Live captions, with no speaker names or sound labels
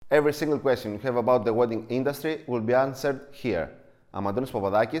Every single question you have about the wedding industry will be answered here. I'm Antonis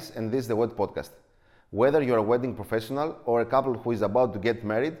Papadakis and this is the Wed Podcast. Whether you're a wedding professional or a couple who is about to get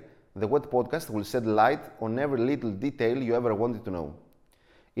married, the Wed Podcast will shed light on every little detail you ever wanted to know.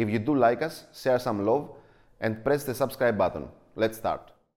 If you do like us, share some love and press the subscribe button. Let's start.